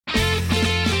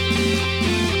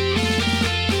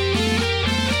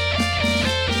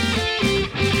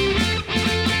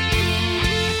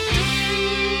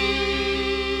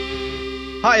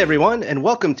Hi, everyone, and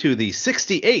welcome to the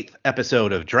 68th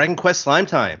episode of Dragon Quest Slime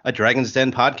Time, a Dragon's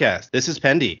Den podcast. This is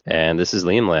Pendy. And this is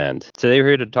Liam Land. Today we're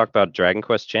here to talk about Dragon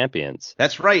Quest Champions.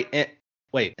 That's right.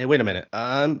 Wait a minute.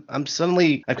 I've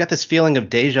got this feeling of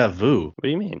deja vu. What do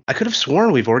you mean? I could have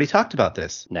sworn we've already talked about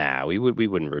this. Nah, we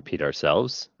wouldn't repeat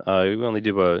ourselves. We only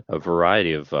do a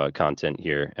variety of content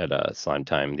here at Slime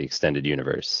Time, the extended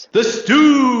universe. The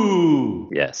stew!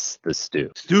 Yes, the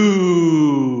stew.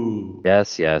 Stew!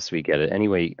 Yes, we get it.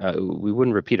 Anyway, we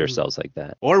wouldn't repeat ourselves like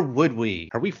that. Or would we?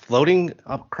 Are we floating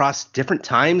across different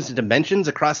times and dimensions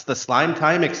across the Slime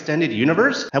Time extended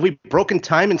universe? Have we broken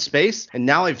time and space, and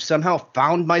now I've somehow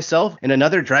found myself in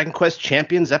another Dragon Quest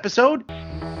Champions episode?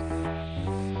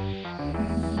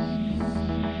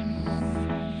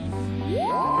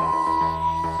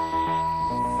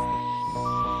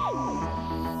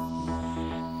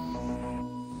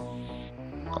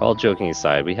 All joking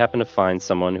aside, we happen to find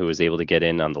someone who was able to get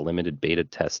in on the limited beta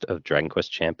test of Dragon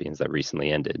Quest Champions that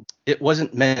recently ended. It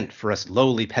wasn't meant for us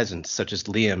lowly peasants such as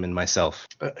Liam and myself.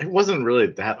 It wasn't really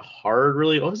that hard,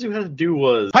 really. All you had to do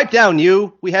was... Pipe down,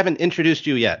 you! We haven't introduced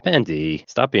you yet. Pendy,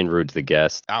 stop being rude to the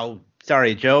guest. Oh,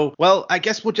 sorry, Joe. Well, I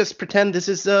guess we'll just pretend this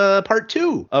is part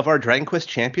 2 of our Dragon Quest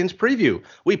Champions preview.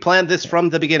 We planned this from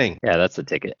the beginning. Yeah, that's the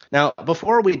ticket. Now,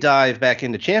 before we dive back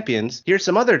into Champions, here's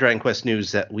some other Dragon Quest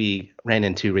news that we ran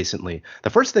into recently. The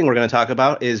first thing we're going to talk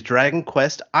about is Dragon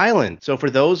Quest Island. So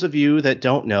for those of you that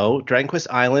don't know, Dragon Quest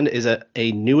Island is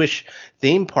a newish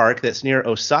theme park that's near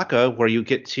Osaka, where you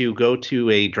get to go to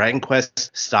a Dragon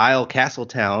Quest style castle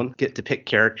town, get to pick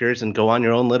characters and go on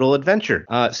your own little adventure.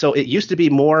 So it used to be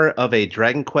more of a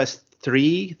Dragon Quest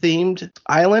 3 themed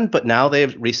island, but now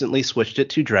they've recently switched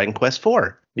it to Dragon Quest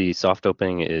 4. The soft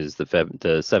opening is the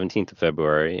 17th of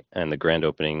February, and the grand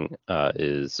opening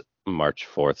is March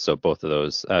 4th. So both of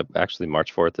those, actually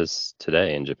March 4th is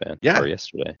today in Japan, or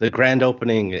yesterday. The grand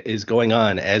opening is going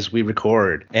on as we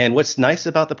record. And what's nice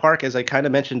about the park, as I kind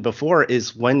of mentioned before,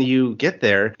 is when you get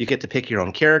there, you get to pick your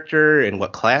own character and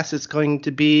what class it's going to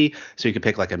be. So you can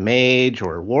pick like a mage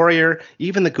or a warrior.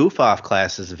 Even the goof-off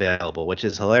class is available, which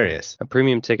is hilarious. A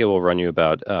premium ticket will run you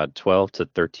about 12 to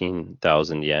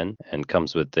 13,000 yen and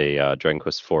comes with a Dragon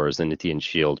Quest IV Zenithian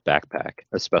Shield backpack,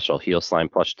 a special Heal Slime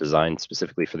plush designed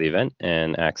specifically for the event,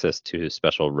 and access to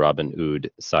special Robin Hood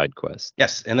side quest.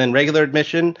 Yes, and then regular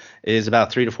admission is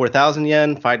about 3,000 to 4,000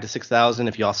 yen, 5,000 to 6,000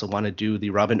 if you also want to do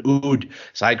the Robin Hood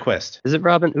side quest. Is it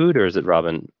Robin Hood or is it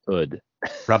Robin Hood?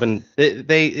 Robin,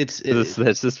 it's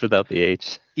just without the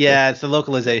H. Yeah, it's the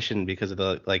localization because of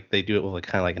they do it with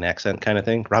kind of like an accent kind of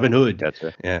thing. Robin Hood.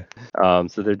 Gotcha. Yeah.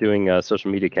 So they're doing a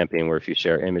social media campaign where if you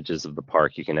share images of the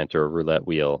park, you can enter a roulette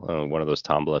wheel, one of those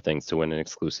tombola things, to win an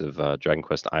exclusive Dragon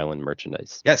Quest Island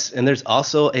merchandise. Yes, and there's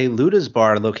also a Luda's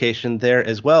Bar location there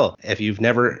as well. If you've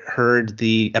never heard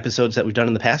the episodes that we've done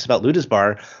in the past about Luda's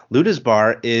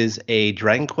Bar is a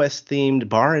Dragon Quest themed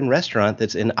bar and restaurant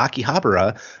that's in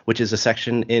Akihabara, which is a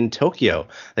section in Tokyo.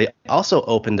 They also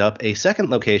opened up a second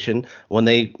location when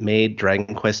they made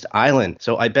Dragon Quest Island.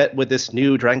 So I bet with this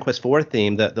new Dragon Quest IV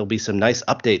theme that there'll be some nice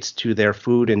updates to their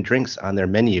food and drinks on their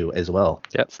menu as well.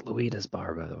 Yep, it's Luida's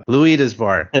Bar, by the way. Luida's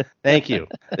Bar. Thank you.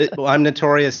 I'm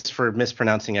notorious for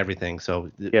mispronouncing everything, so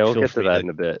yeah, we'll get to that in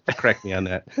a bit. Correct me on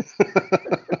that.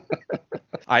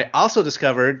 I also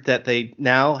discovered that they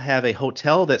now have a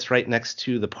hotel that's right next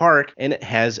to the park, and it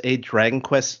has a Dragon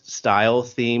Quest style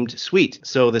themed suite.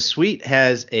 So the suite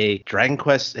has Dragon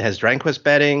Quest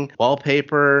bedding,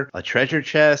 wallpaper, a treasure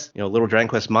chest, little Dragon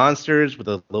Quest monsters with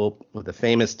the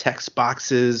famous text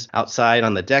boxes outside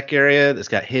on the deck area. It's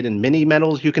got hidden mini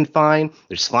medals you can find.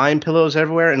 There's slime pillows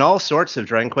everywhere and all sorts of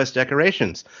Dragon Quest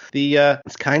decorations.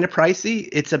 It's kind of pricey.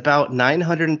 It's about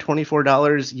 $924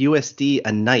 USD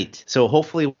a night. So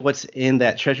hopefully what's in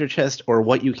that treasure chest or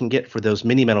what you can get for those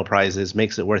mini medal prizes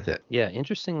makes it worth it. Yeah,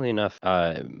 interestingly enough,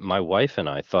 my wife and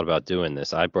I thought about doing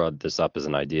this. I brought this up as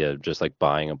an idea, just like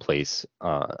buying a place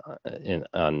on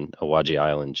Awaji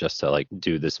Island just to like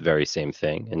do this very same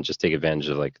thing and just take advantage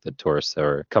of like the tourists that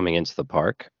are coming into the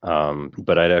park.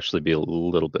 But I'd actually be a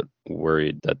little bit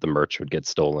worried that the merch would get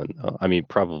stolen. I mean,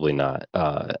 probably not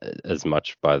as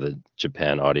much by the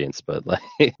Japan audience, but like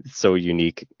it's so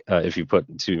unique. If you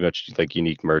put too much like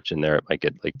unique merch in there, it might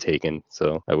get like taken.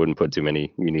 So I wouldn't put too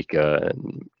many unique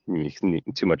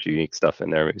too much unique stuff in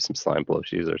there, maybe some slime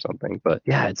plushies or something. But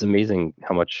yeah, it's amazing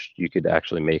how much you could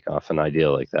actually make off an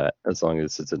idea like that, as long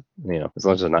as it's as long as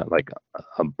there's not like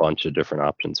a bunch of different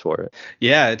options for it.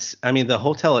 Yeah, I mean, the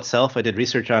hotel itself, I did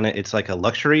research on it. It's like a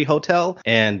luxury hotel.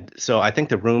 And so I think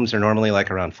the rooms are normally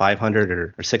like around $500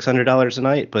 or $600 a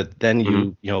night. But then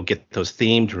you get those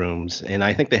themed rooms. And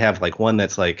I think they have like one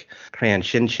that's like Crayon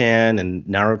Shin-Chan and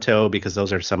Naruto, because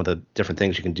those are some of the different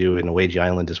things you can do in Owaji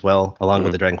Island as well, along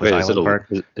with the Dragon Quest Island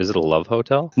Park. Is it a love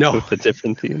hotel? No. With the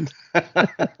different themes?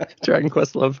 Dragon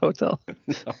Quest Love Hotel?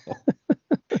 No.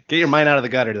 Get your mind out of the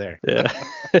gutter there. Yeah.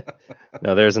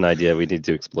 No, there's an idea we need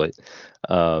to exploit.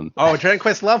 Dragon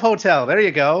Quest Love Hotel. There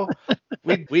you go.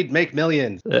 We'd make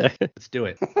millions. Let's do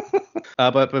it.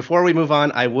 But before we move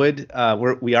on,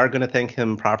 we are going to thank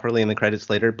him properly in the credits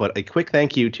later. But a quick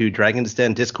thank you to Dragon's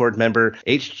Den Discord member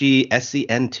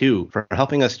HGSCN2 for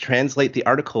helping us translate the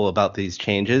article about these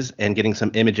changes and getting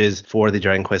some images for the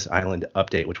Dragon Quest Island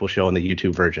update, which we'll show in the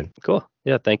YouTube version. Cool.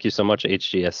 Yeah, thank you so much,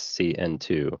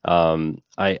 HGSCN2.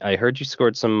 I heard you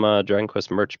scored some Dragon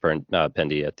Quest merch,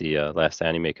 Pendy, at the last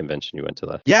anime convention you went to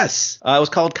last. Yes, it was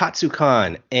called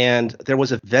Katsucon, and there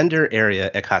was a vendor area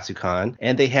at Katsucon,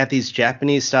 and they had these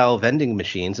Japanese-style vending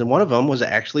machines, and one of them was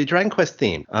actually Dragon Quest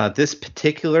themed. This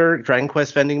particular Dragon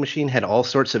Quest vending machine had all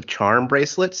sorts of charm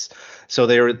bracelets. So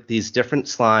they were these different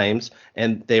slimes,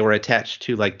 and they were attached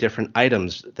to like different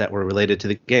items that were related to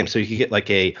the game. So you could get like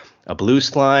a blue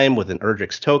slime with an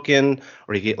Erdrix token,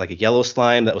 or you get like a yellow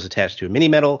slime that was attached to a mini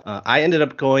medal. I ended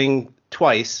up going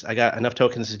twice. I got enough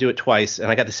tokens to do it twice,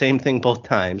 and I got the same thing both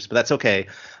times, but that's okay.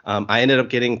 I ended up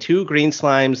getting 2 green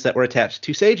slimes that were attached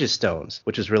to Sage's stones,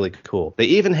 which is really cool. They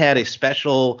even had a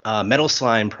special metal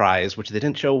slime prize, which they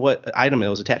didn't show what item it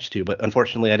was attached to, but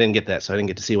unfortunately I didn't get that, so I didn't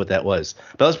get to see what that was.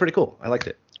 But that was pretty cool. I liked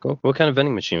it. Cool. What kind of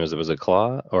vending machine was it? Was it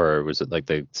claw, or was it like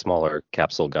the smaller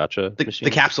capsule gacha machine?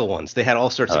 The capsule ones. They had all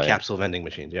sorts of capsule vending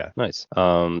machines, yeah. Nice.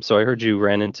 So I heard you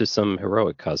ran into some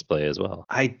heroic cosplay as well.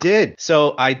 I did.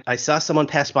 So I saw someone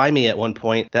pass by me at one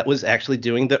point that was actually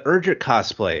doing the Erdrick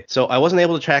cosplay. So I wasn't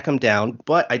able to track him down,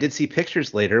 but I did see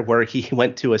pictures later where he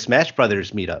went to a Smash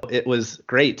Brothers meetup. It was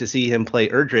great to see him play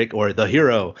Erdrick, or the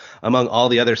hero, among all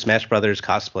the other Smash Brothers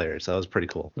cosplayers. So that was pretty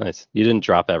cool. Nice. You didn't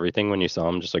drop everything when you saw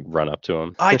him, just like run up to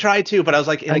him? I tried to, but I was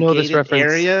like in a gated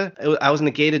area. I was in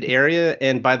a gated area,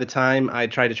 and by the time I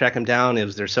tried to track him down,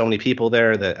 there's so many people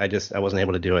there that I wasn't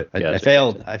able to do it. I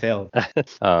failed.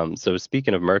 So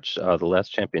speaking of merch, the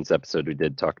last Champions episode we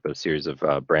did talked about a series of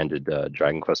branded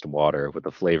Dragon Quest water with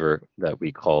a flavor that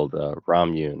we called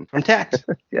Ramyun. From Tact.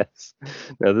 Yes.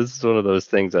 Now this is one of those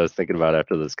things I was thinking about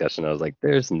after the discussion. I was like,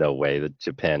 there's no way that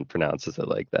Japan pronounces it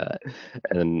like that,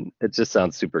 and it just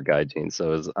sounds super gaijin.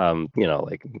 So it was,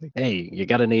 like, hey, you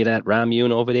gotta need that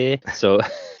Ramyun over there. So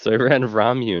I ran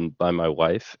Ramyun by my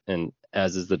wife, and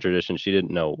as is the tradition, she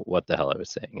didn't know what the hell I was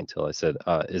saying until I said,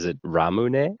 is it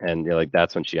Ramune? And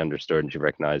that's when she understood, and she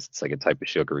recognized it's like a type of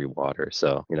sugary water.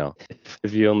 So,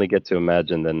 if you only get to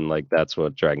imagine, then like that's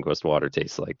what Dragon Quest water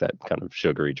tastes like, that kind of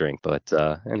sugary drink. But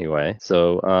anyway,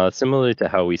 so similarly to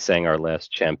how we sang our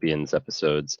last Champions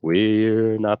episodes,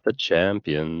 we're not the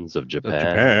champions of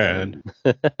Japan.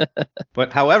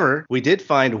 But however, we did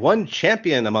find one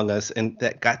champion among us, and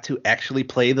that got to actually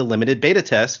play the limited beta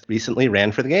test recently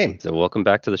ran for the game. So welcome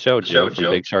back to the show, Joe from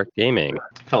Big Shark Gaming.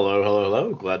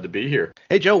 Hello. Glad to be here.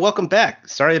 Hey, Joe, welcome back.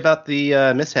 Sorry about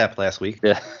the mishap last week.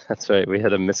 Yeah, that's right. We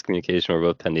had a miscommunication where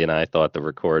both Pendy and I thought the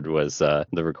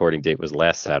recording date was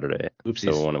last Saturday.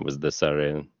 Oopsies. So when it was this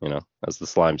Saturday, as the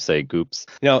slimes say, goops.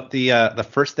 The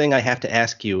first thing I have to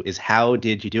ask you is, how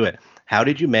did you do it? How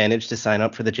did you manage to sign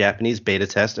up for the Japanese beta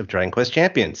test of Dragon Quest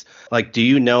Champions? Like, do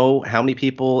you know how many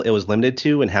people it was limited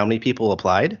to and how many people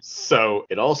applied? So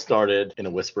it all started in a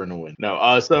whisper in the wind.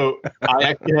 No, so I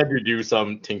actually had to do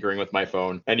some tinkering with my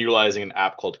phone and utilizing an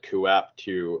app called QApp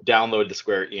to download the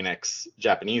Square Enix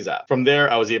Japanese app. From there,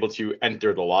 I was able to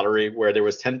enter the lottery, where there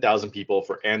was 10,000 people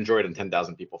for Android and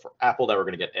 10,000 people for Apple that were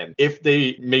going to get in. If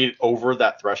they made it over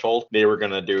that threshold, they were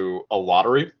going to do a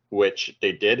lottery, which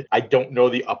they did. I don't know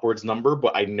the upwards number,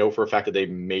 but I know for a fact that they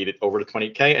made it over to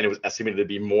 20K, and it was estimated to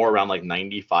be more around like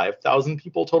 95,000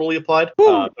 people totally applied.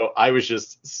 So I was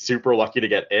just super lucky to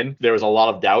get in. There was a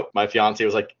lot of doubt. My fiance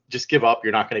was like, just give up,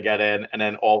 you're not going to get in. And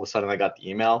then all of a sudden I got the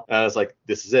email, and I was like,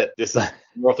 this is it. This is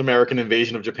North American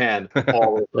invasion of Japan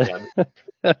all over again.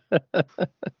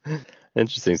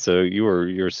 Interesting. So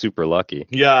you're super lucky.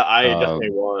 Yeah, I Um, definitely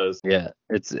was. Yeah,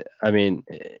 I mean,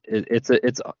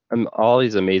 it's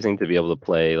always amazing to be able to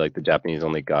play like the Japanese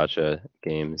only gacha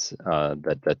games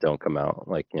that don't come out,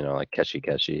 like like Keshi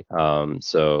Keshi.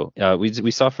 So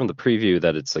we saw from the preview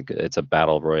that it's a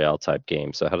battle royale type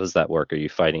game. So how does that work? Are you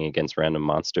fighting against random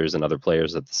monsters and other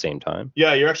players at the same time?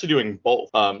 Yeah, you're actually doing both.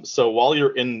 So while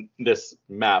you're in this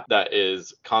map that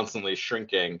is constantly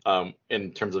shrinking,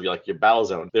 in terms of like your battle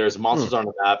zone, there's monsters on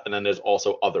the map, and then there's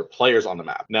also other players on the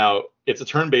map. Now, it's a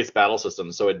turn-based battle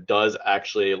system, so it does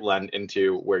actually lend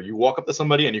into where you walk up to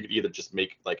somebody and you could either just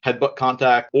make like headbutt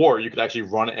contact, or you could actually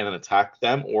run in and attack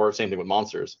them, or same thing with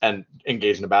monsters and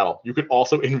engage in a battle. You could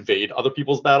also invade other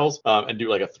people's battles and do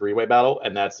like a three-way battle,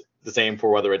 and that's the same for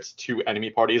whether it's two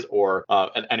enemy parties or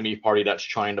an enemy party that's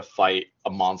trying to fight a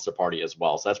monster party as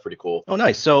well. So that's pretty cool. Oh,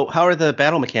 nice. So how are the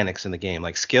battle mechanics in the game?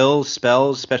 Like skills,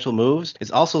 spells, special moves? It's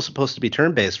also supposed to be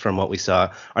turn-based from what we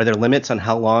saw. Are there limits on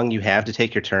how long you have to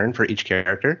take your turn for each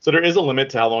character? So there is a limit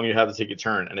to how long you have to take your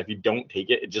turn, and if you don't take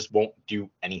it, it just won't do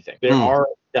anything. There are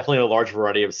definitely a large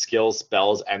variety of skills,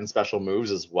 spells, and special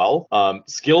moves as well.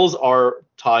 Skills are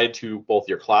tied to both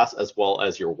your class as well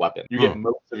as your weapon. You get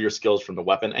most of your skills from the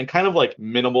weapon, and kind of like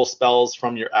minimal spells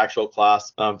from your actual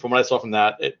class. From what I saw from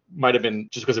that, it might have been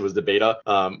just because it was the beta,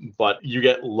 but you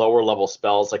get lower level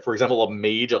spells. Like, for example, a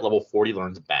mage at level 40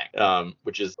 learns Bang,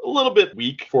 which is a little bit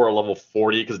weak for a level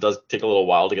 40 because it does take a little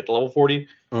while to get to level 40.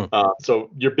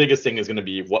 So your biggest thing is going to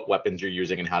be what weapons you're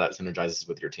using and how that synergizes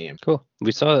with your team. Cool.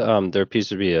 We saw there appears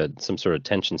to be some sort of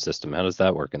tension system. How does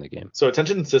that work in the game? So a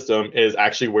tension system is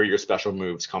actually where your special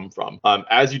moves come from.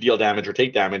 As you deal damage or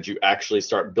take damage, you actually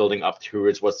start building up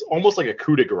towards what's almost like a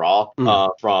coup de grace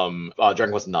from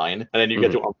Dragon Quest IX, and then you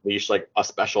get to unleash like a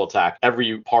special attack.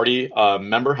 Every party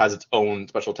member has its own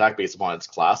special attack based upon its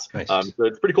class. Nice. So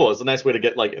it's pretty cool. It's a nice way to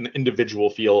get like an individual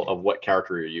feel of what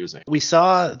character you're using. We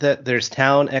saw that there's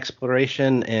town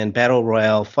exploration and battle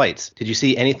royale fights. Did you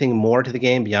see anything more to the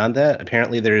game beyond that?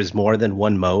 Apparently there's more than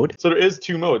one mode. So there is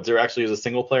two modes. There actually is a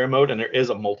single player mode and there is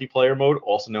a multiplayer mode,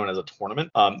 also known as a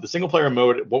tournament. The single player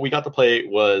mode, what we got to play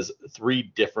was 3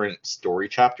 different story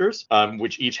chapters,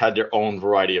 which each had their own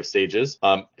variety of stages.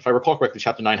 If I recall correctly,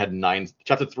 chapter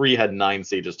 3 had 9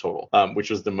 stages total,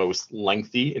 which was the most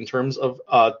lengthy in terms of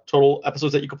total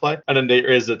episodes that you could play. And then there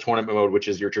is a tournament mode, which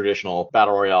is your traditional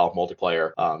battle royale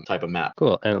multiplayer type of map.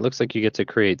 Cool. And it looks like you get to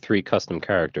create 3 custom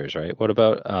characters, right? What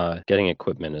about getting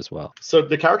equipment as well? So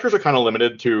the characters are kind of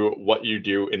limited to what you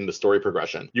do in the story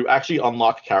progression. You actually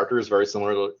unlock characters very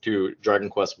similar to Dragon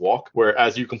Quest Walk, where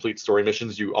as you complete story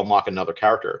missions, you unlock another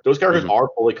character. Those characters are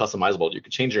fully customizable. You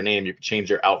could change your name, you could change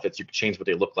your outfits, you could change what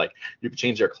they look like, you could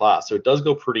change their class. So it does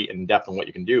go pretty in depth on what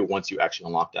you can do once you actually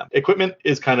unlock them. Equipment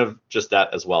is kind of just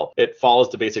that as well. It follows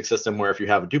the basic system where if you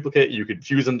have a duplicate, you could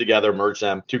fuse them together, merge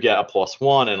them to get a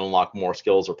 +1 and unlock more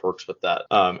skills or perks with that.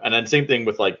 And then same thing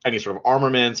with like any sort of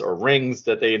armaments or rings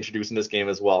that they introduce in this game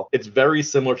as well. It's very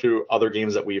similar to other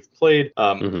games that we've played.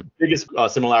 Biggest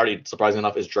similarity, surprisingly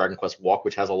enough, is Dragon Quest Walk,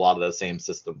 which has a lot of the same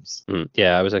systems.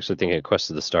 Yeah, I was actually thinking of Quest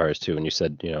of the Stars too when you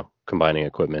said, combining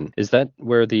equipment. Is that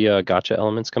where the gacha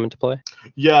elements come into play?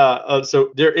 Yeah,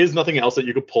 so there is nothing else that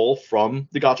you could pull from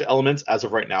the gacha elements as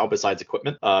of right now besides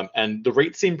equipment. And the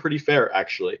rates seem pretty fair,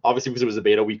 actually. Obviously, because it was a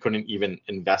beta, we couldn't even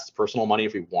invest personal money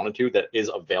if we wanted to. That is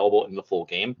available in the full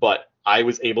game. But I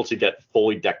was able to get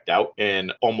fully decked out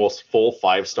in almost full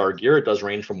 5-star gear. It does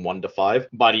range from 1 to 5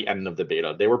 by the end of the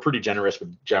beta. They were pretty generous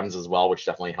with gems as well, which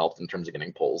definitely helped in terms of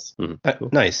getting pulls. Cool.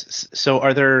 Nice. So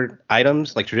are there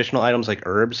items, like traditional items like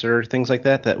herbs or things like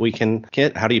that we can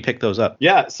get? How do you pick those up?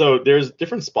 Yeah, so there's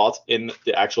different spots in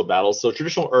the actual battles. So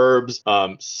traditional herbs,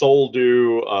 soul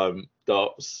dew, the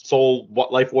soul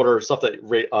life water stuff that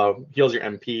heals your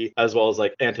MP, as well as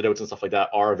like antidotes and stuff like that,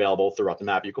 are available throughout the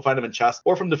map. You can find them in chests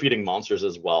or from defeating monsters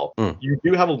as well. You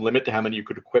do have a limit to how many you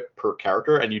could equip per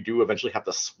character, and you do eventually have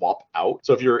to swap out.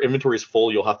 So if your inventory is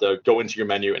full, you'll have to go into your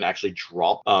menu and actually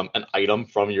drop an item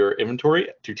from your inventory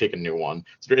to take a new one.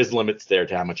 So there is limits there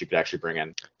to how much you could actually bring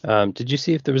in. Did you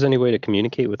see if there was any way to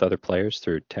communicate with other players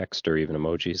through text or even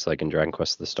emojis like in Dragon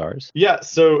Quest of the Stars? Yeah,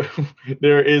 so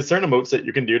there is certain emotes that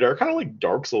you can do that are kind of like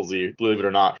Dark Souls-y, believe it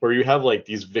or not, where you have like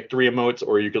these victory emotes,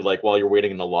 or you could like while you're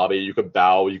waiting in the lobby, you could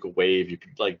bow, you could wave, you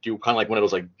could like do kind of like one of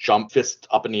those like jump fist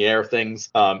up in the air things.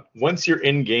 Once you're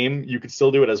in game, you could still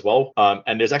do it as well.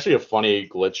 And there's actually a funny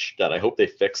glitch that I hope they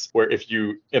fix, where if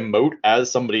you emote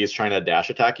as somebody is trying to dash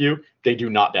attack you, they do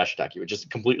not dash attack you. It just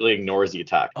completely ignores the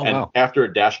attack. Oh, and wow. after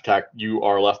a dash attack, you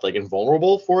are left like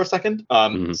invulnerable for a second.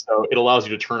 So it allows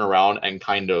you to turn around and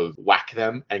kind of whack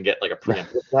them and get like a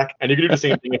preemptive attack. And you can do the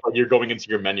same thing if like, you're going into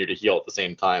your menu to heal at the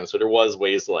same time. So there was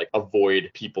ways to like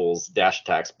avoid people's dash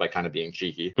attacks by kind of being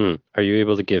cheeky. Are you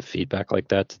able to give feedback like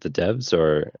that to the devs,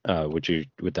 or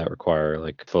would that require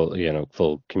like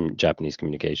full Japanese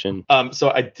communication?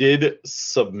 So I did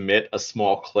submit a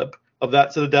small clip of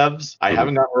that to the devs. I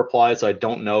haven't gotten a reply, so I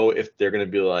don't know if they're going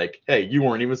to be like, hey, you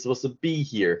weren't even supposed to be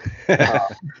here.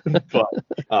 But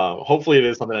hopefully it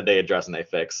is something that they address and they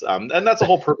fix. And that's the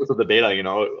whole purpose of the beta,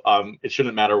 it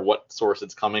shouldn't matter what source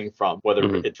it's coming from,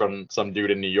 whether it's from some dude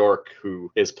in New York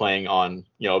who is playing on,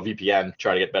 a VPN,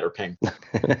 try to get better ping.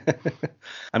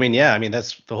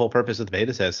 That's the whole purpose of the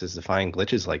beta test, is to find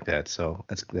glitches like that. So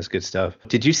that's good stuff.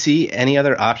 Did you see any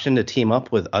other option to team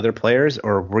up with other players,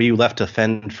 or were you left to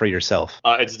fend for yourself?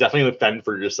 It's definitely the fend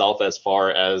for yourself as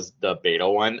far as the beta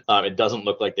one. It doesn't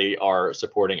look like they are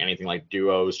supporting anything like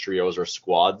duos, trios, or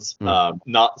squads.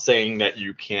 Not saying that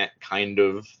you can't kind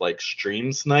of like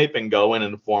stream snipe and go in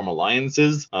and form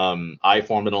alliances. I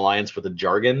formed an alliance with the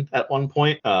Jargon at one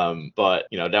point, but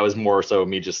that was more so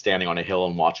me just standing on a hill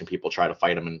and watching people try to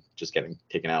fight them and just getting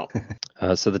taken out.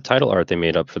 So the title art they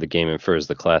made up for the game infers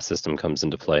the class system comes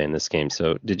into play in this game.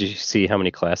 So did you see how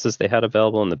many classes they had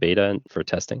available in the beta for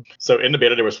testing? So in the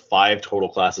beta, there was 5 total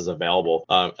classes available.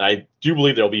 And I do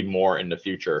believe there'll be more in the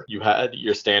future. You had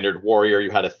your standard warrior, you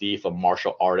had a thief, a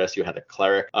martial artist, you had a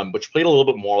cleric, which played a little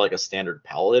bit more like a standard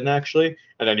paladin actually,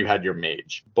 and then you had your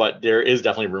mage. But there is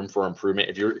definitely room for improvement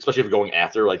especially if you're going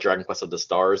after like Dragon Quest of the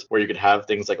Stars, where you could have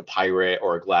things like a pirate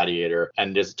or a gladiator,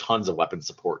 and there's tons of weapon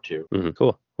support too.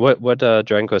 Cool. What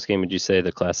Dragon Quest game would you say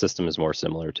the class system is more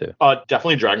similar to?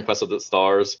 Definitely Dragon Quest of the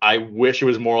Stars. I wish it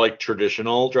was more like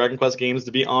traditional Dragon Quest games,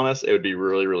 to be honest. It would be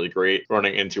really, really great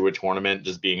running into a tournament,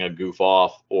 just being a goof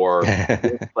off, or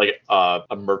like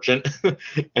a merchant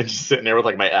and just sitting there with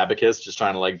like my abacus, just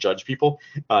trying to like judge people.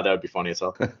 That would be funny as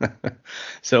hell.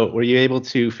 So were you able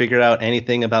to figure out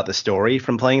anything about the story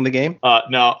from playing the game?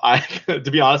 No,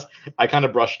 to be honest, I kind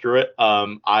of brushed through it.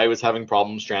 I was having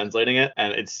problems translating it,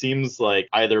 and it seems like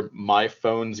either my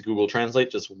phone's Google Translate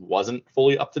just wasn't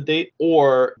fully up to date,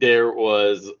 or there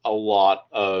was a lot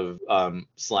of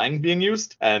slang being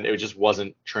used, and it just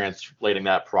wasn't translating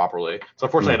that properly. So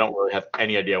unfortunately, I don't really have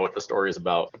any idea what the story is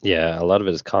about. Yeah, a lot of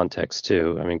it is context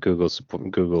too. I mean, Google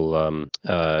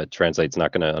Translate's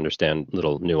not going to understand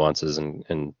little nuances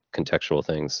and contextual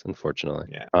things, unfortunately.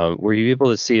 Yeah. Were you able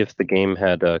to see if the game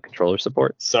had controller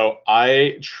support? So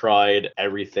I tried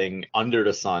everything under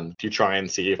the sun to try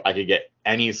and see if I could get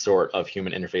any sort of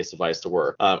human interface device to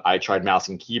work. I tried mouse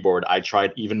and keyboard. I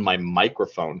tried even my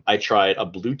microphone. I tried a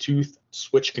Bluetooth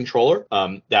Switch controller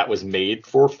that was made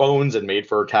for phones and made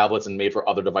for tablets and made for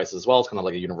other devices as well. It's kind of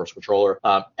like a universal controller.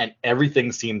 And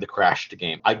everything seemed to crash the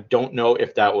game. I don't know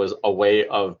if that was a way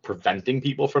of preventing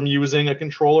people from using a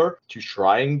controller to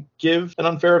try and give an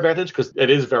unfair advantage, because it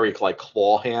is very like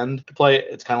claw hand to play.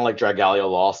 It's kind of like Dragalia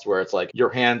Lost, where it's like your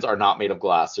hands are not made of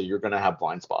glass, so you're going to have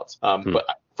blind spots. But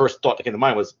first thought that came to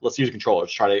mind was, let's use a controller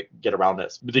to try to get around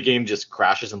this. But the game just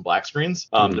crashes and black screens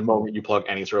the moment you plug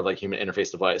any sort of like human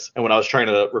interface device. And when I was trying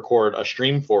to record a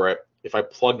stream for it, if I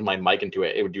plugged my mic into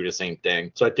it, it would do the same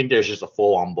thing. So I think there's just a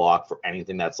full-on block for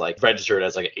anything that's like registered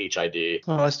as like an HID.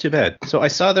 Oh, that's too bad. So I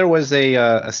saw there was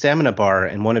a stamina bar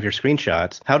in one of your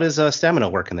screenshots. How does stamina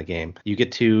work in the game?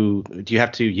 Do you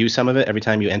have to use some of it every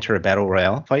time you enter a battle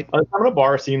royale fight? The stamina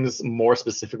bar seems more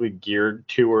specifically geared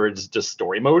towards just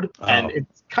story mode, and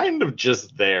it's kind of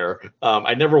just there.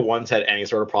 I never once had any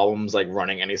sort of problems like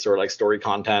running any sort of like story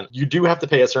content. You do have to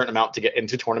pay a certain amount to get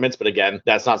into tournaments, but again,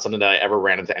 that's not something that I ever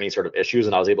ran into any sort of issues,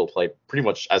 and I was able to play pretty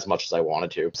much as I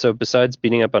wanted to. So besides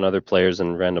beating up on other players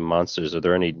and random monsters, are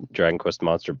there any Dragon Quest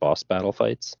monster boss battle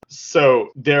fights? So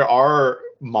there are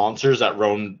monsters that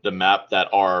roam the map that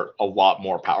are a lot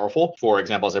more powerful. For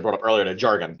example, as I brought up earlier, the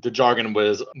Jargon. The Jargon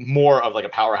was more of like a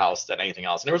powerhouse than anything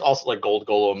else. And there was also like gold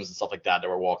golems and stuff like that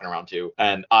were walking around too.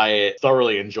 And I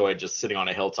thoroughly enjoyed just sitting on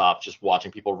a hilltop, just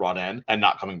watching people run in and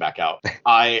not coming back out.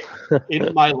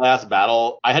 In my last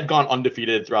battle, I had gone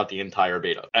undefeated throughout the entire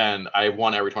beta, and I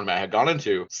won every tournament I had gone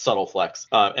into. Subtle flex.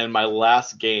 And my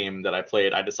last game that I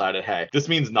played, I decided, hey, this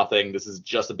means nothing. This is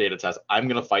just a beta test. I'm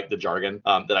going to fight the Jargon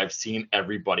that I've seen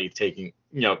everybody taking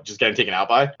just getting taken out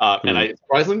by. And I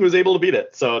surprisingly was able to beat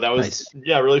it. So that was,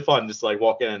 Nice. really fun. Just like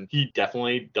walk in, and he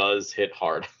definitely does hit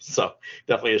hard. So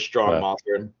definitely a strong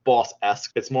monster and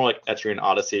boss-esque. It's more like Etrian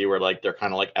Odyssey, where like they're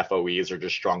kind of like FOEs or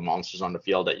just strong monsters on the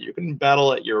field that you can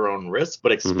battle at your own risk,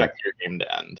 but expect your game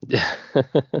to end.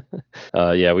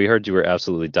 Yeah, we heard you were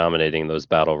absolutely dominating those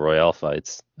battle royale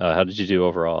fights. How did you do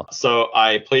overall? So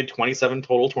I played 27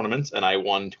 total tournaments, and I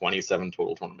won 27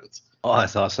 total tournaments. Oh,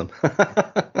 that's awesome.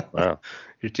 Wow.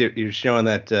 You're showing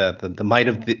that the might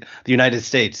of the United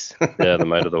States. Yeah, the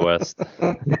might of the West.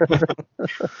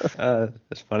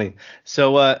 That's funny.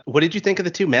 So what did you think of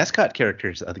the two mascot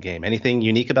characters of the game? Anything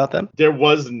unique about them? There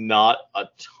was not a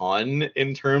ton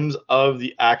in terms of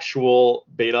the actual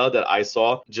beta that I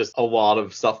saw. Just a lot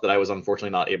of stuff that I was unfortunately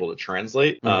not able to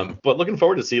translate. But looking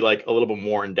forward to see like a little bit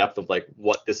more in depth of like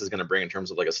what this is going to bring in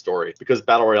terms of like a story, because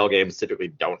battle royale games typically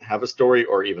don't have a story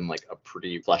or even like a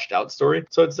pretty fleshed out story.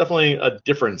 So it's definitely a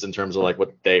difference in terms of like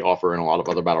what they offer in a lot of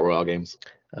other battle royale games.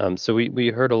 So we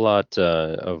heard a lot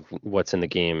of what's in the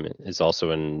game is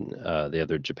also in the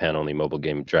other Japan-only mobile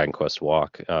game, Dragon Quest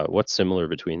Walk. What's similar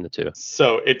between the two?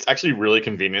 So it's actually really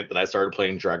convenient that I started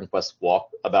playing Dragon Quest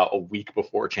Walk about a week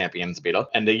before Champions beta,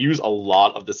 and they use a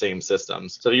lot of the same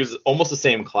systems. So they use almost the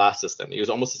same class system. They use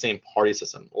almost the same party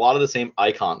system. A lot of the same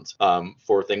icons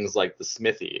for things like the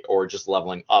smithy or just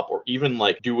leveling up or even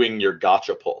like doing your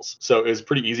gacha pulls. So it was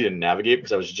pretty easy to navigate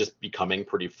because I was just becoming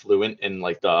pretty fluent in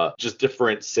like the just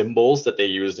different symbols that they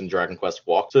used in Dragon Quest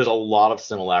Walk. So there's a lot of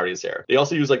similarities there. They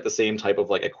also use like the same type of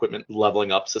like equipment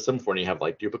leveling up system for when you have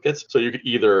like duplicates. So you could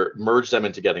either merge them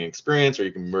into getting experience, or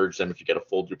you can merge them if you get a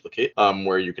full duplicate,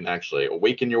 where you can actually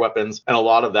awaken your weapons. And a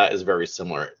lot of that is very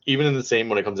similar. Even in the same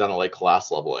when it comes down to like class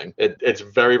leveling, it's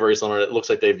very, very similar. It looks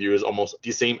like they've used almost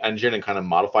the same engine and kind of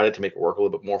modified it to make it work a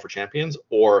little bit more for champions,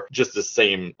 or just the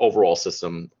same overall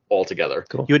system altogether.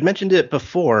 Cool. You had mentioned it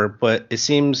before, but it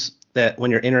seems that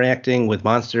when you're interacting with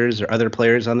monsters or other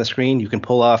players on the screen, you can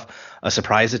pull off a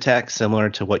surprise attack similar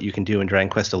to what you can do in Dragon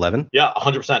Quest XI? Yeah,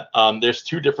 100%. There's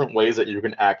two different ways that you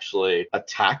can actually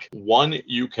attack. One,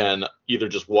 you can either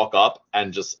just walk up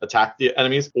and just attack the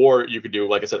enemies, or you could do,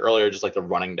 like I said earlier, just like the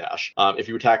running dash. If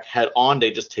you attack head on,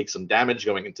 they just take some damage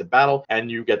going into battle,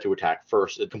 and you get to attack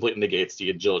first. It completely negates the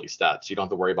agility stats. You don't have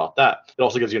to worry about that. It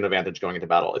also gives you an advantage going into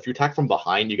battle. If you attack from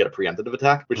behind, you get a preemptive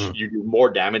attack, which you do more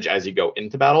damage as you go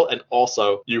into battle, and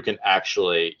also you can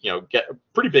actually, get a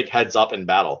pretty big heads up in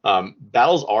battle.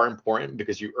 Battles are important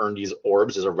because you earn these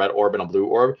orbs. There's a red orb and a blue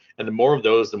orb, and the more of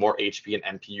those, the more HP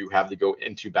and MP you have to go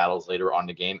into battles later on in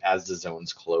the game as the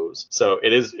zones close. So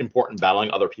it is important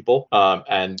battling other people,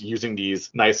 and using these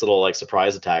nice little like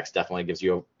surprise attacks definitely gives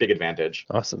you a big advantage.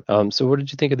 Awesome. So what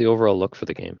did you think of the overall look for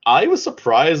the game? I was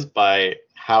surprised by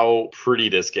how pretty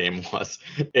this game was.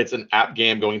 It's an app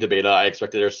game going to beta. I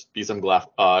expected there to be some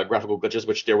graphical glitches,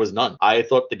 which there was none. I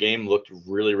thought the game looked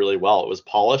really, really well. It was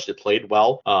polished. It played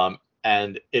well.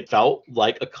 And it felt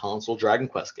like a console Dragon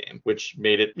Quest game, which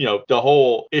made it, the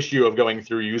whole issue of going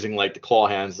through using like the claw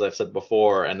hands, as I've said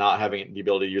before, and not having the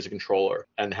ability to use a controller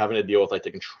and having to deal with like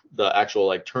the actual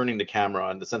like turning the camera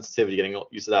and the sensitivity, getting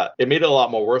used to that. It made it a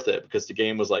lot more worth it because the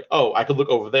game was like, oh, I could look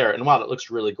over there and wow, that looks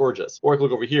really gorgeous. Or I could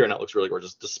look over here and that looks really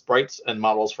gorgeous. The sprites and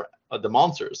models for the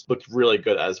monsters looked really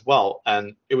good as well.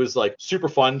 And it was like super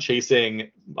fun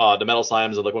chasing the metal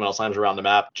slimes and liquid metal slimes around the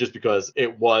map, just because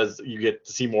you get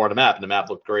to see more of the map, and the map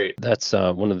looked great. That's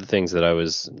one of the things that I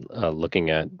was looking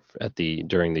at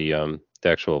during the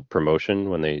actual promotion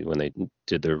when they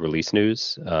did the release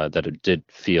news, that it did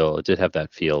have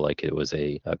that feel like it was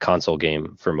a console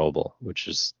game for mobile, which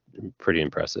is pretty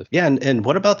impressive. Yeah, and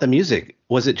what about the music?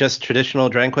 Was it just traditional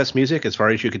Dragon Quest music as far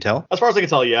as you could tell? As far as I can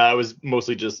tell, yeah, it was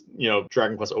mostly just,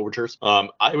 Dragon Quest overtures.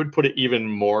 I would put it even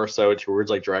more so towards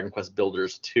like Dragon Quest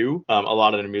Builders 2. A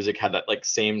lot of the music had that like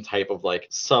same type of like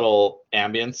subtle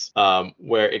ambience,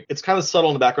 where it's kind of subtle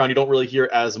in the background. You don't really hear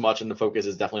as much, and the focus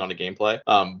is definitely on the gameplay.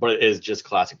 But it is just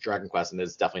classic Dragon Quest, and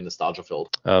it's definitely nostalgia filled.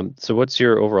 So what's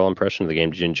your overall impression of the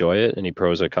game? Did you enjoy it? Any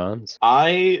pros or cons?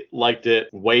 I liked it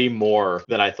way more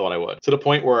than I thought I would, to the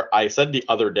point where I said the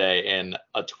other day in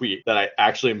a tweet that I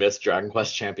actually missed Dragon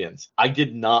Quest Champions. I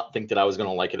did not think that I was going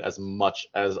to like it as much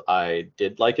as I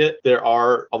did like it. There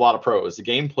are a lot of pros. The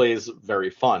gameplay is very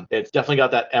fun. It's definitely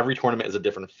got that every tournament is a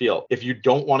different feel. If you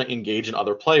don't want to engage in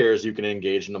other players, you can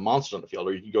engage in the monsters on the field,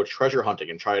 or you can go treasure hunting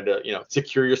and try to,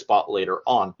 secure your spot later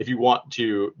on. If you want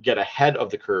to get ahead of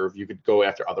the curve, you could go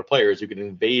after other players. You could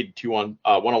invade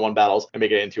one-on-one battles and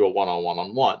make it into a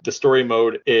one-on-one-on-one. The story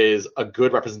mode is a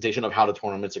good representation representation of how the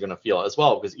tournaments are going to feel as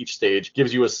well, because each stage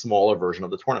gives you a smaller version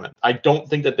of the tournament. I don't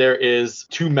think that there is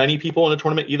too many people in a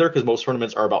tournament either, because most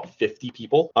tournaments are about 50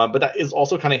 people. But that is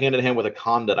also kind of hand in hand with a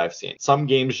con that I've seen. Some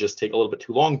games just take a little bit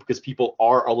too long because people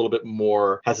are a little bit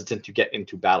more hesitant to get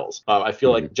into battles. I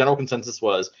feel like general consensus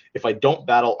was, if I don't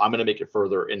battle, I'm going to make it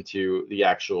further into the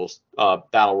actual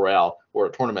battle royale or a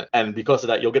tournament. And because of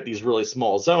that, you'll get these really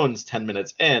small zones 10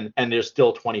 minutes in, and there's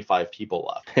still 25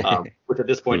 people left. Which at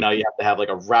this point now you have to have like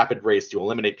a rapid race to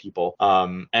eliminate people.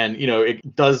 And, you know,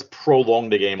 it does prolong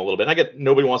the game a little bit. And I get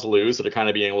nobody wants to lose, so they're kind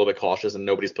of being a little bit cautious, and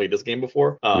nobody's played this game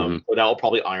before. But that will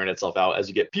probably iron itself out as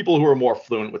you get people who are more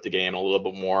fluent with the game and a little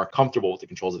bit more comfortable with the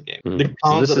controls of the game.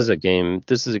 So this is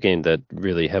a game that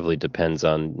really heavily depends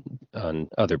on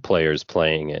other players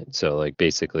playing it. So like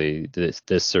basically this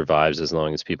survives as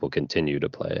long as people continue to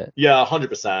play it. Yeah,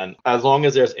 100%. As long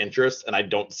as there's interest, and I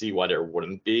don't see why there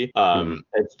wouldn't be.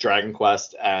 It's Dragon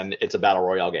Quest and it's a battle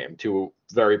royale game, two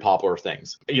very popular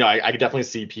things. You know, I could definitely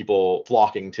see people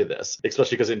flocking to this,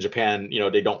 especially because in Japan, you know,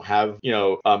 they don't have, you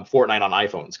know, Fortnite on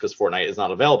iPhones, because Fortnite is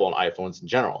not available on iPhones in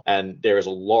general. And there is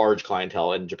a large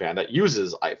clientele in Japan that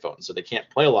uses iPhones, so they can't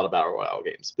play a lot of battle royale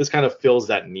games. This kind of fills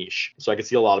that niche. So I can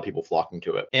see a lot of people flocking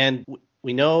to it. And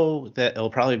we know that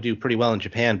it'll probably do pretty well in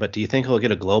Japan, but do you think it'll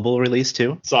get a global release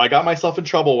too? So I got myself in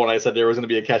trouble when I said there was going to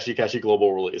be a Keshi Keshi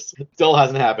global release. It still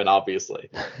hasn't happened,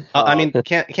 obviously. I mean,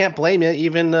 can't blame you.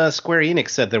 Even Square Enix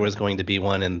said there was going to be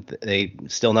one, and they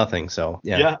still nothing. So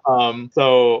yeah.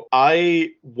 So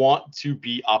I want to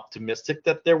be optimistic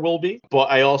that there will be, but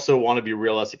I also want to be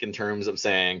realistic in terms of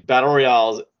saying battle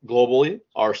royales globally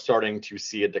are starting to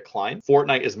see a decline.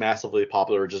 Fortnite is massively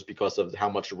popular just because of how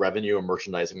much revenue and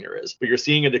merchandising there is. But you're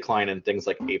seeing a decline in things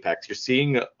like Apex. You're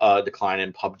seeing a decline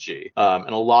in PUBG.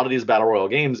 And a lot of these battle royale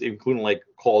games, including like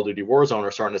Call of Duty Warzone, are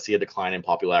starting to see a decline in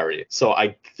popularity. So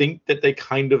I think that they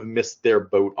kind of missed their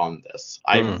boat on this.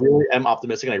 I really am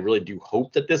optimistic, and I really do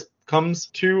hope that this comes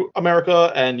to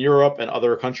America and Europe and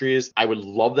other countries. I would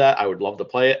love that. I would love to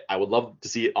play it. I would love to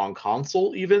see it on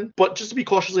console even. But just to be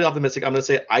cautiously optimistic, I'm going to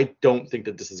say I don't think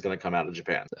that this is going to come out of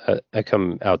Japan. I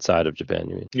come outside of Japan,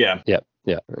 you mean? Yeah.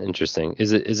 Yeah, interesting.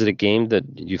 Is it a game that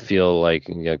you feel like,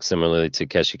 you know, similarly to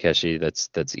Keshi Keshi,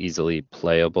 that's easily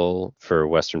playable for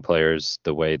Western players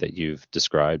the way that you've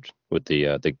described with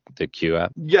the Q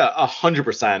app? Yeah,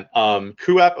 100%.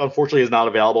 Q app unfortunately is not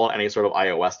available on any sort of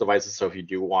iOS devices. So if you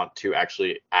do want to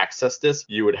actually access this,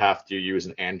 you would have to use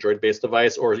an Android-based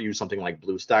device or use something like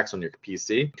BlueStacks on your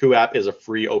PC. Q app is a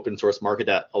free open source market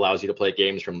that allows you to play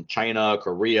games from China,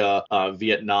 Korea,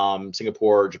 Vietnam,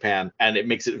 Singapore, Japan, and it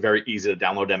makes it very easy to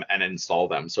download them and install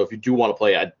them. So if you do want to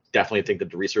play, I definitely think that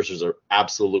the resources are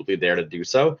absolutely there to do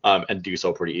so, and do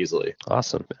so pretty easily.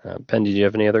 Awesome. Penn, did you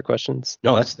have any other questions?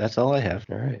 No, that's all I have.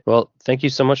 All right. Well, thank you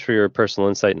so much for your personal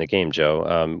insight in the game,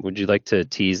 Joe. Would you like to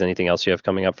tease anything else you have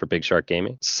coming up for Big Shark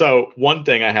Gaming? So one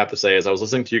thing I have to say is I was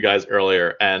listening to you guys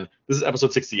earlier, and this is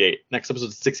episode 68. Next episode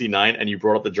is 69, and you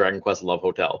brought up the Dragon Quest Love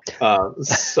Hotel.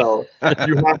 So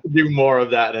you have to do more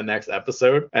of that in the next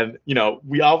episode. And, you know,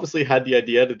 we obviously had the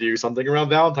idea to do something around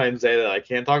Valentine's Day that I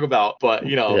can't talk about, but,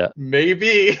 you know,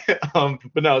 maybe.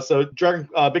 But no, so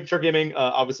Big Shark Gaming,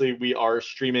 obviously we are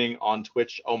streaming on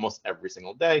Twitch almost every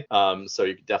single day. So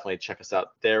you can definitely check us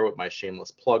out there with my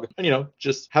shameless plug. And, you know,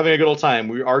 just having a good old time.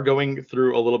 We are going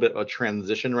through a little bit of a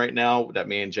transition right now that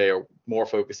me and Jay are more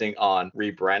focusing on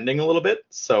rebranding a little bit.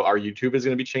 So our YouTube is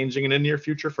going to be changing in the near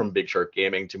future from Big Shark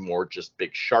Gaming to more just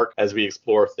Big Shark, as we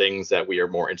explore things that we are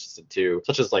more interested to,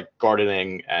 such as like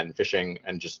gardening and fishing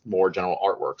and just more general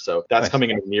artwork. So that's coming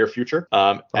in the near future.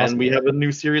 Awesome. And we have a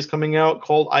new series coming out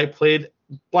called I Played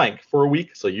Blank for a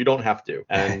week, so you don't have to.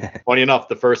 And funny enough,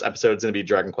 the first episode is going to be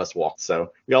Dragon Quest Walk.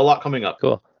 So we got a lot coming up.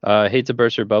 Cool. Hate to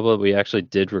burst your bubble. We actually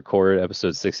did record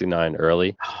episode 69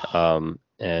 early.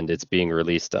 And it's being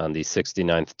released on the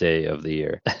 69th day of the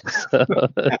year,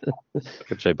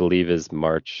 which I believe is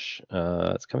March.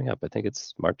 It's coming up. I think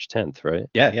it's March 10th, right?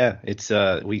 Yeah. It's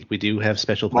we do have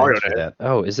special plans for that.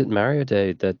 Oh, is it Mario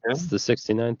Day? That's the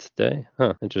 69th day?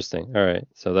 Huh. Interesting. All right.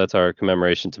 So that's our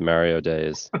commemoration to Mario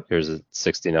Day. Here's a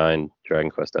 69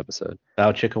 Dragon Quest episode.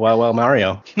 Wow, Chicka Wow Wow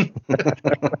Mario.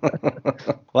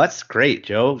 Well, that's great,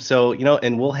 Joe. So, you know,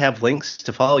 and we'll have links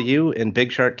to follow you and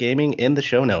Big Shark Gaming in the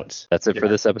show notes. That's it for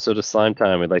this episode of Slime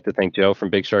Time. We'd like to thank Joe from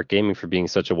Big Shark Gaming for being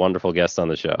such a wonderful guest on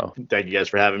the show. Thank you guys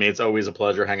for having me. It's always a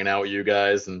pleasure hanging out with you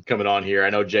guys and coming on here. I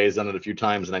know Jay's done it a few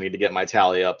times, and I need to get my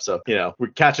tally up. So, you know, we're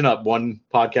catching up one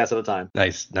podcast at a time.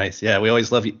 Nice. Yeah, we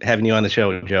always love having you on the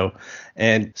show, Joe.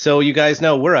 And so you guys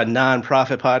know we're a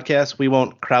non-profit podcast. We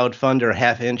won't crowdfund under a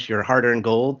half-inch your hard-earned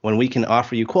gold when we can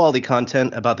offer you quality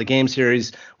content about the game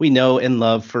series we know and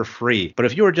love for free. But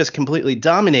if you are just completely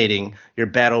dominating your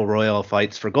battle royale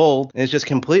fights for gold and it's just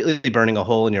completely burning a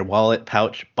hole in your wallet,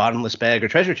 pouch, bottomless bag, or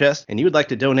treasure chest, and you would like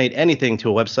to donate anything to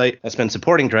a website that's been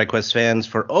supporting DragonQuest fans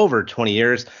for over 20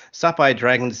 years, stop by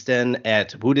Dragon's Den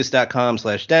at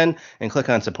woodus.com/den and click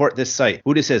on support this site.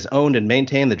 Woodus has owned and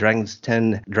maintained the Dragon's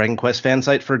Den DragonQuest fan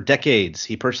site for decades.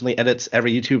 He personally edits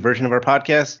every YouTube version of our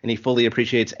podcast, and he fully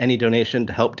appreciates any donation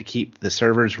to help to keep the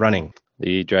servers running.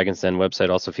 The Dragon's Den website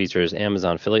also features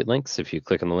Amazon affiliate links. If you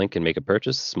click on the link and make a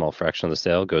purchase, a small fraction of the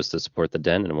sale goes to support the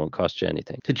Den and it won't cost you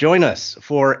anything. To join us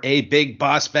for a big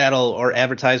boss battle or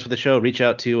advertise for the show, reach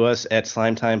out to us at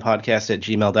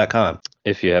slimetimepodcast@gmail.com.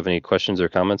 If you have any questions or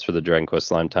comments for the Dragon Quest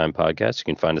Slime Time podcast, you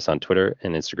can find us on Twitter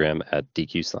and Instagram at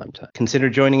DQ Slime Time. Consider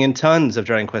joining in tons of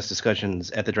Dragon Quest discussions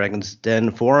at the Dragon's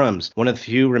Den forums, one of the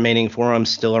few remaining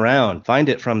forums still around. Find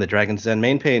it from the Dragon's Den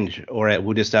main page or at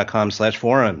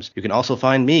woodus.com/forums. You can also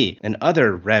find me and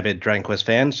other rabid Dragon Quest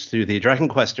fans through the Dragon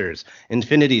Questers,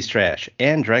 Infinity's Trash,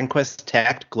 and Dragon Quest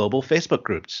Tact global Facebook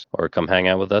groups. Or come hang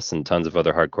out with us and tons of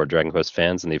other hardcore Dragon Quest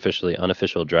fans in the officially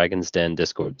unofficial Dragon's Den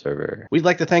Discord server. We'd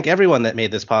like to thank everyone that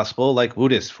made this possible, like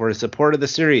Woodus for his support of the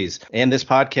series and this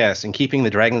podcast and keeping the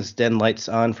Dragon's Den lights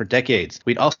on for decades.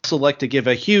 We'd also like to give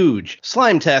a huge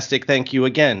slime-tastic thank you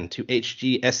again to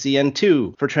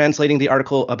HGSCN2 for translating the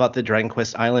article about the Dragon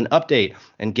Quest Island update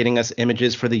and getting us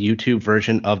images for the YouTube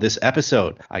version of this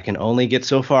episode. I can only get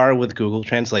so far with Google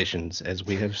translations, as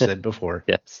we have said before.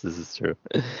 Yes, this is true.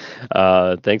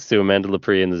 Thanks to Amanda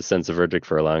Lepre and the Sons of Verdrick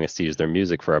for allowing us to use their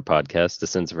music for our podcast. The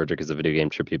Sons of Verdrick is a video game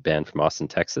tribute band from Austin,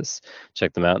 Texas.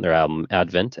 Check them out in their album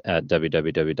Advent at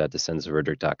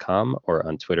www.descendsofverdrick.com or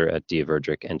on Twitter at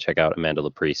 @diaverdrick, and check out Amanda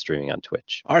Lepre streaming on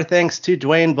Twitch. Our thanks to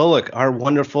Dwayne Bullock, our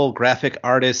wonderful graphic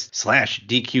artist /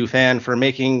 DQ fan, for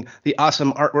making the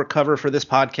awesome artwork cover for this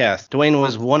podcast. Dwayne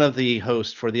was one of the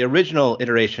hosts for the original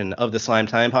iteration of the Slime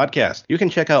Time podcast. You can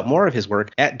check out more of his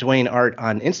work at Dwayne Art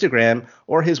on Instagram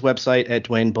or his website at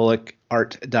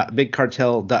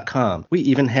dwaynebullockart.bigcartel.com. We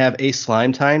even have a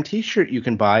Slime Time t-shirt you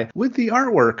can buy with the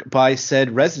artwork by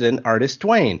said resident artist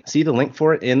Dwayne. See the link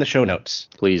for it in the show notes.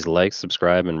 Please like,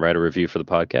 subscribe, and write a review for the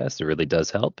podcast. It really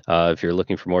does help. If you're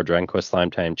looking for more Dragon Quest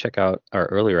Slime Time, check out our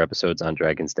earlier episodes on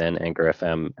Dragon's Den, Anchor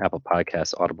FM, Apple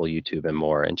Podcasts, Audible, YouTube, and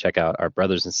more. And check out our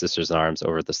brothers and sisters in arms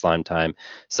over at the Slime Time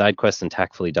Side Quest and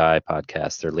Tactfully Die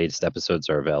podcast. Their latest episodes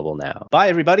are available now. Bye,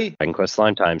 everybody. Dragon Quest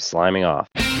Slime Time, sliming off.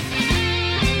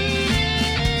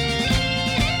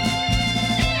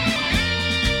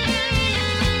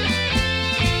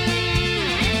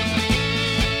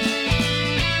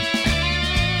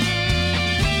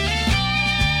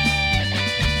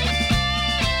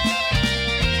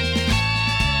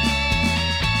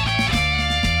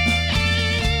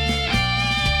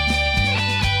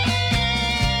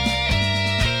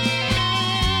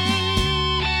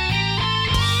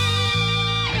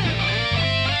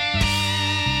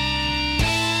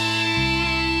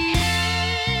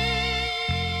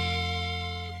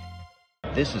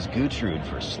 This is Gooch Rude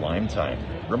for Slime Time,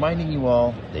 reminding you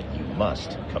all that you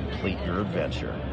must complete your adventure.